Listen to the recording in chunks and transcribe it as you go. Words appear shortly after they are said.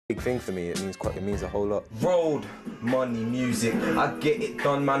big thing for me. It means a whole lot. Road money music. I get it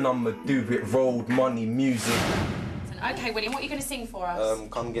done, man. I'ma do it. Road money music. Okay, William, what are you going to sing for us?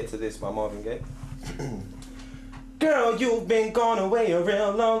 Come Get to This by Marvin Gaye. Girl, you've been gone away a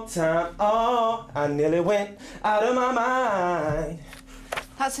real long time. Oh, I nearly went out of my mind.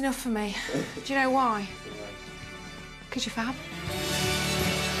 That's enough for me. Do you know why? Because you're fab.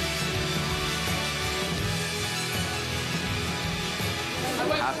 I'm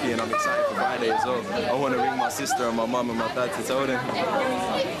happy and I'm excited for Friday as well. I want to ring my sister and my mum and my dad to tell them.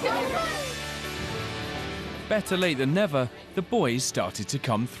 Better late than never, the boys started to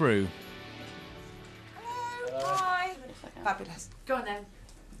come through. Hello. Hi. Fabulous. Go on then.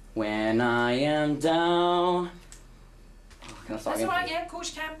 When I am down... Can I start That's again? all right, yeah, of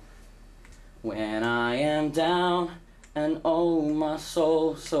course you can. When I am down and oh my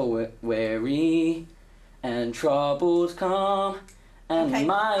soul so weary and troubles come and Okay,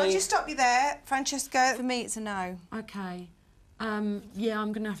 my... I'll just stop you there, Francesca. For me, it's a no. Okay. Yeah,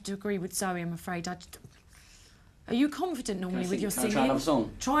 I'm going to have to agree with Zoe, I'm afraid. Are you confident normally with your singing? Try another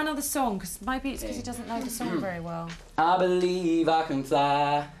song? Try another song, because maybe it's because he doesn't know the song very well. I believe I can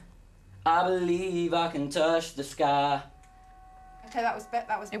fly. I believe I can touch the sky. Okay, that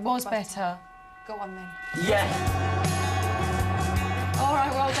was It was better. Go on then. Yeah. All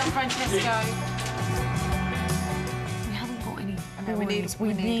right, well done, Francesco. We haven't got any No, we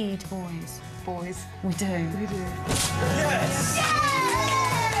need boys. boys. We do. We do. Yes!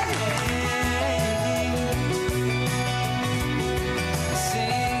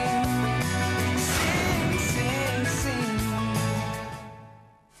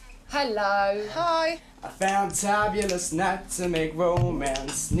 Hello. Hi. I found tabulous night to make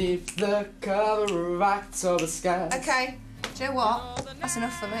romance, neath the cover of October skies. Okay. Do you know what? That's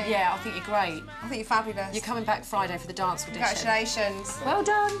enough for me. Yeah, I think you're great. I think you're fabulous. You're coming back Friday for the dance audition. Congratulations. Well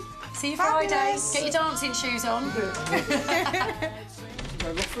done. See you Fabulous. Friday. Get your dancing shoes on.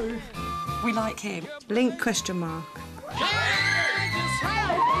 We like him. Link question mark.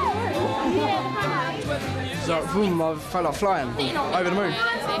 So, boom, I fell off flying. Over the moon.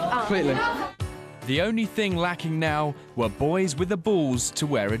 Completely. The only thing lacking now were boys with the balls to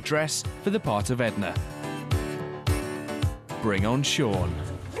wear a dress for the part of Edna. Bring on Sean.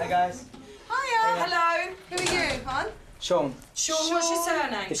 Hey, guys. Hiya. Hello. Who are you, hon? Sean. Sean, what's your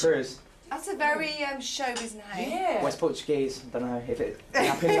surname? The Cruz. That's a very showbiz name. Yeah. West Portuguese. Don't know if it's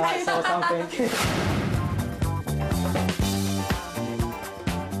Latin lights or something.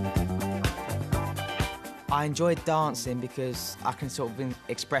 I enjoy dancing because I can sort of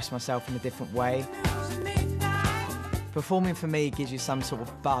express myself in a different way. Performing for me gives you some sort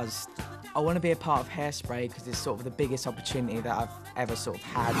of buzz. I want to be a part of Hairspray because it's sort of the biggest opportunity that I've ever sort of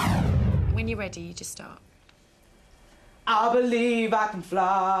had. When you're ready, you just start. I believe I can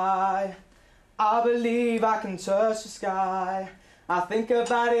fly. I believe I can touch the sky. I think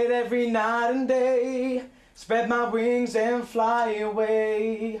about it every night and day. Spread my wings and fly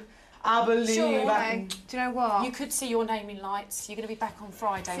away. I believe Sure, I can... Do you know what? You could see your name in lights. You're going to be back on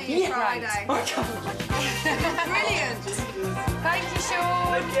Friday. See you Friday. Brilliant. Thank you,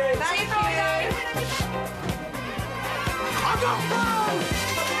 Sean. Thank you. See you Friday.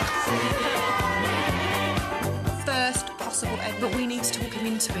 First possible end. But we need to talk him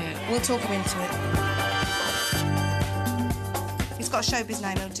into it. We'll talk him into it. He's got a showbiz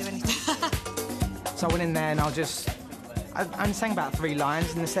name, he'll do anything. So I went in there and I only sang about 3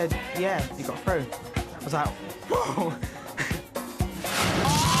 lines and they said, yeah, you got through. I was like, whoa.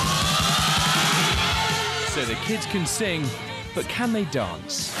 So the kids can sing, but can they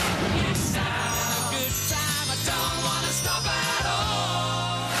dance?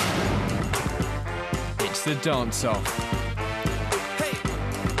 It's the dance-off.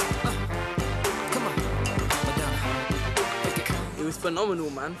 It was phenomenal,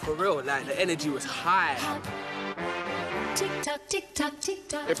 man, for real. Like, the energy was high. Tick-tock, tick-tock,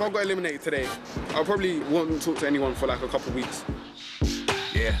 tick-tock. If I got eliminated today, I probably won't talk to anyone for like a couple of weeks.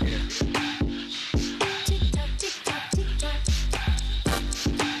 Yeah. Tick-tock, tick-tock, tick-tock.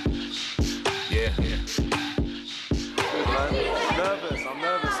 Yeah. I'm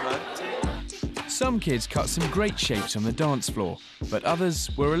nervous, man. Some kids cut some great shapes on the dance floor, but others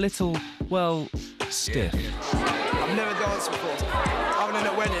were a little, well, stiff. I've never danced before. Other than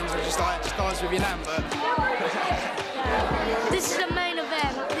at weddings, I just dance with your nan, but... This is the main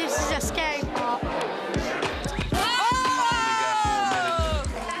event. This is a scary part.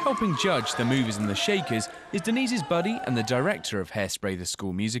 Helping judge the movers and the shakers is Denise's buddy and the director of Hairspray the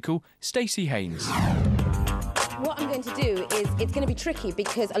School Musical, Stacey Haynes. What I'm going to do is, it's going to be tricky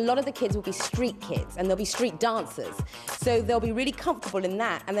because a lot of the kids will be street kids and they'll be street dancers. So they'll be really comfortable in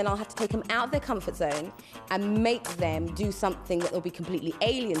that, and then I'll have to take them out of their comfort zone and make them do something that will be completely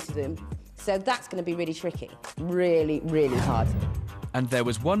alien to them. So that's going to be really tricky. Really, really hard. And there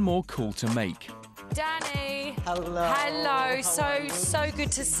was one more call to make. Danny. Hello. Hello. So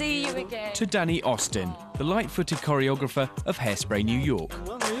good to see you again. To Danny Austin, the light-footed choreographer of Hairspray, New York.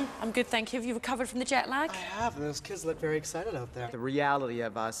 I'm good, thank you. Have you recovered from the jet lag? I have, and those kids look very excited out there. The reality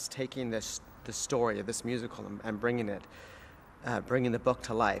of us taking the story of this musical and bringing it, bringing the book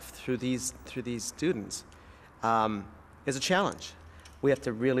to life through these students, is a challenge. We have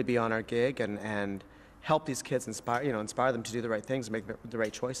to really be on our gig and help these kids, inspire them to do the right things, make the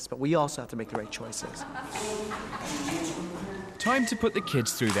right choices. But we also have to make the right choices. Time to put the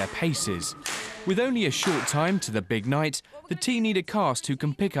kids through their paces. With only a short time to the big night, the team need a cast who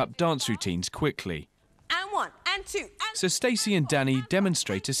can pick up dance routines quickly. And 1, and 2, and... So Stacey and Danny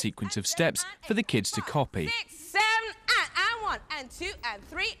demonstrate a sequence of steps for the kids to copy. 6, 7, and 1, and 2, and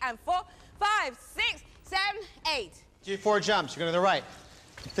 3, and 4, 5, 6, 7, 8. Do 4 jumps. You're going to the right.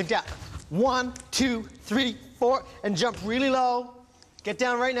 Think down. 1, 2, 3, 4, and jump really low. Get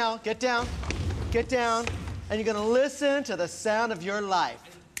down right now. Get down. Get down. And you're going to listen to the sound of your life.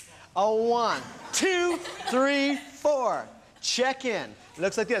 A 1, 2, 3, 4. Check in. It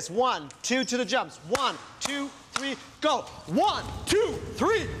looks like this. 1, 2 to the jumps. 1, 2, 3, go. 1, 2,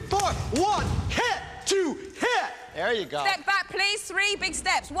 3, 4. 1, hit, 2, hit. There you go. Step back, please. 3 big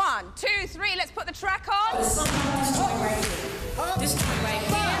steps. 1, 2, 3. Let's put the track on. This time right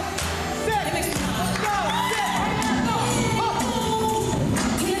here. 6, go, 6.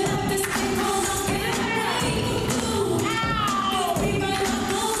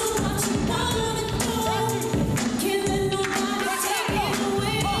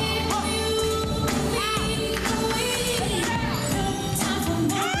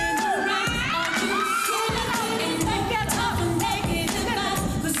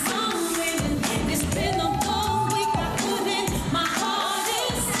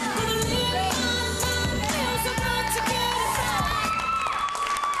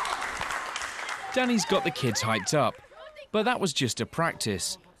 Danny's got the kids hyped up, but that was just a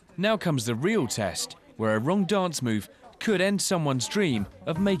practice. Now comes the real test, where a wrong dance move could end someone's dream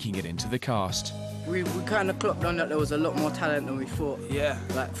of making it into the cast. We kind of clocked on that there was a lot more talent than we thought. Yeah.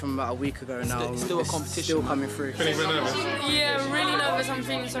 Like from about a week ago now. Still a competition. Still coming through. Feeling a bit nervous? Yeah, I'm really nervous. I'm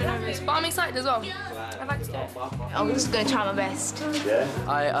feeling so nervous. But I'm excited as well. I'd like to do it. I'm just going to try my best. Yeah.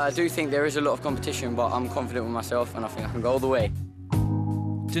 I do think there is a lot of competition, but I'm confident with myself and I think I can go all the way.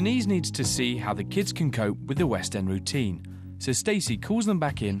 Denise needs to see how the kids can cope with the West End routine, so Stacey calls them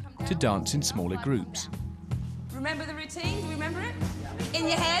back in to dance in smaller groups. Remember the routine? Remember it? In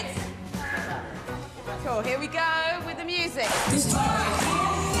your heads? Cool, here we go with the music.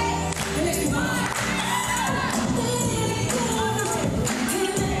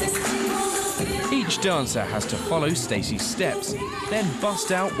 Each dancer has to follow Stacey's steps, then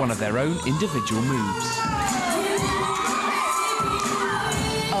bust out one of their own individual moves.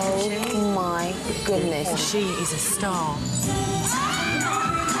 Oh my goodness. She is a star.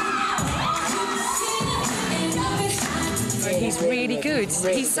 He's really good.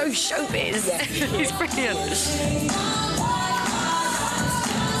 He's so showbiz. Yeah. He's brilliant.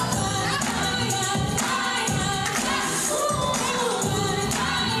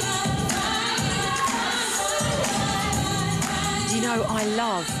 Do you know, I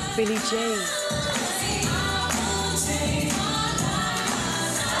love Billie Jean.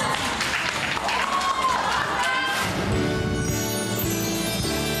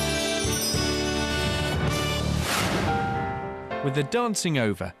 With the dancing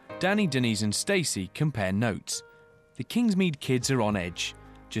over, Danny, Denise and Stacey compare notes. The Kingsmead kids are on edge.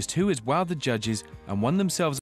 Just who has wowed the judges and won themselves